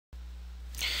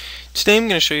Today I'm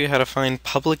going to show you how to find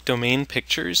public domain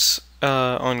pictures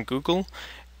on Google.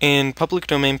 And public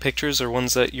domain pictures are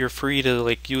ones that you're free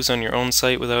to use on your own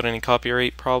site without any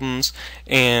copyright problems,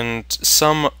 and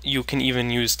some you can even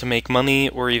use to make money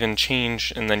or even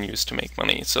change and then use to make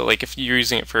money. So if you're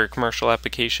using it for a commercial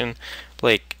application,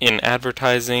 like in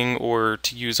advertising or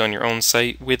to use on your own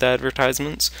site with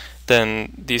advertisements,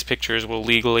 then these pictures will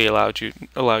legally allow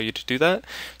you to do that.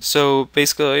 So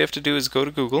basically all you have to do is go to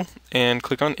Google and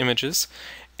click on images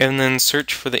and then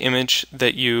search for the image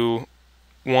that you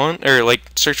want, or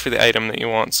search for the item that you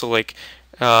want. So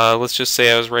let's just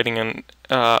say I was writing an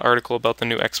article about the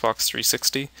new Xbox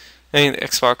 360,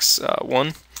 Xbox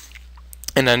One,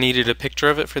 and I needed a picture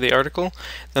of it for the article.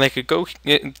 Then I could go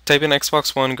type in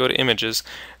Xbox One, go to images.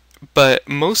 But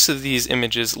most of these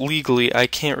images legally I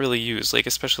can't really use,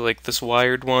 especially this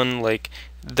Wired one,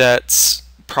 that's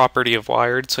property of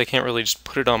Wired, so I can't really just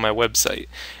put it on my website.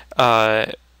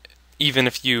 Even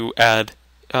if you add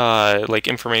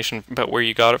information about where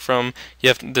you got it from,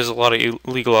 there's a lot of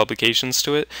legal obligations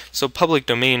to it. So public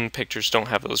domain pictures don't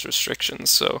have those restrictions.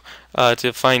 So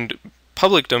to find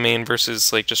public domain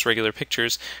versus just regular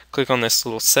pictures, click on this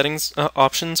little settings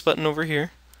options button over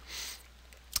here,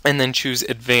 and then choose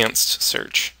advanced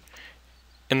search.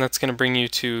 And that's going to bring you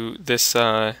to this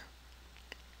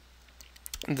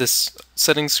this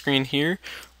settings screen here,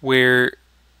 where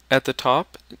at the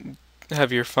top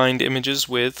have your find images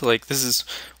with, this is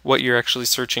what you're actually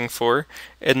searching for,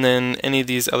 and then any of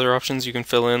these other options you can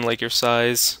fill in, your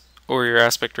size or your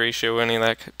aspect ratio, any of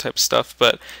that type of stuff.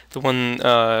 But the one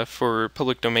for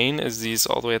public domain is these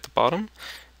all the way at the bottom.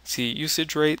 See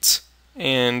usage rates,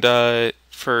 and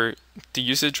for the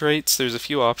usage rates there's a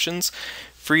few options.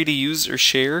 Free to use or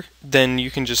share, then you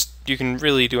can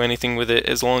really do anything with it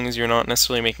as long as you're not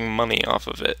necessarily making money off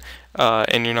of it,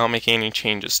 and you're not making any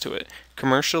changes to it.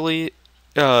 Commercially,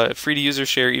 free to use or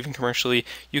share, even commercially,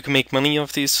 you can make money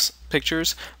off these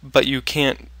pictures, but you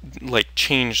can't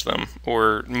change them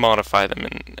or modify them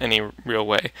in any real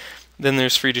way. Then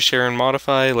there's free to share and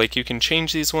modify, you can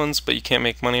change these ones, but you can't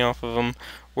make money off of them.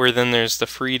 Where then there's the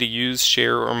free to use,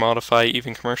 share, or modify,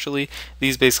 even commercially.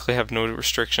 These basically have no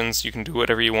restrictions. You can do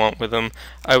whatever you want with them.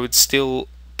 I would still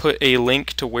put a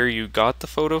link to where you got the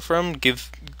photo from,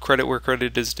 give credit where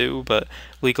credit is due, but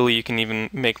legally you can even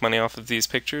make money off of these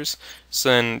pictures. So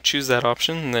then choose that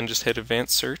option and then just hit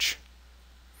advanced search.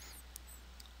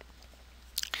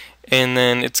 And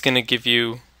then it's going to give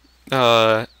you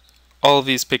all of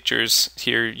these pictures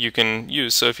here you can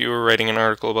use. So if you were writing an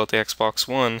article about the Xbox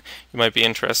One, you might be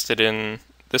interested in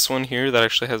this one here that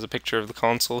actually has a picture of the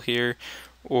console here,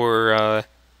 or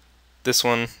this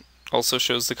one also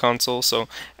shows the console. So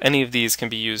any of these can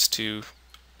be used to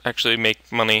actually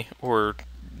make money or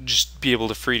just be able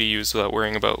to free to use without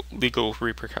worrying about legal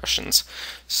repercussions.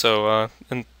 So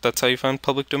and that's how you find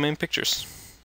public domain pictures.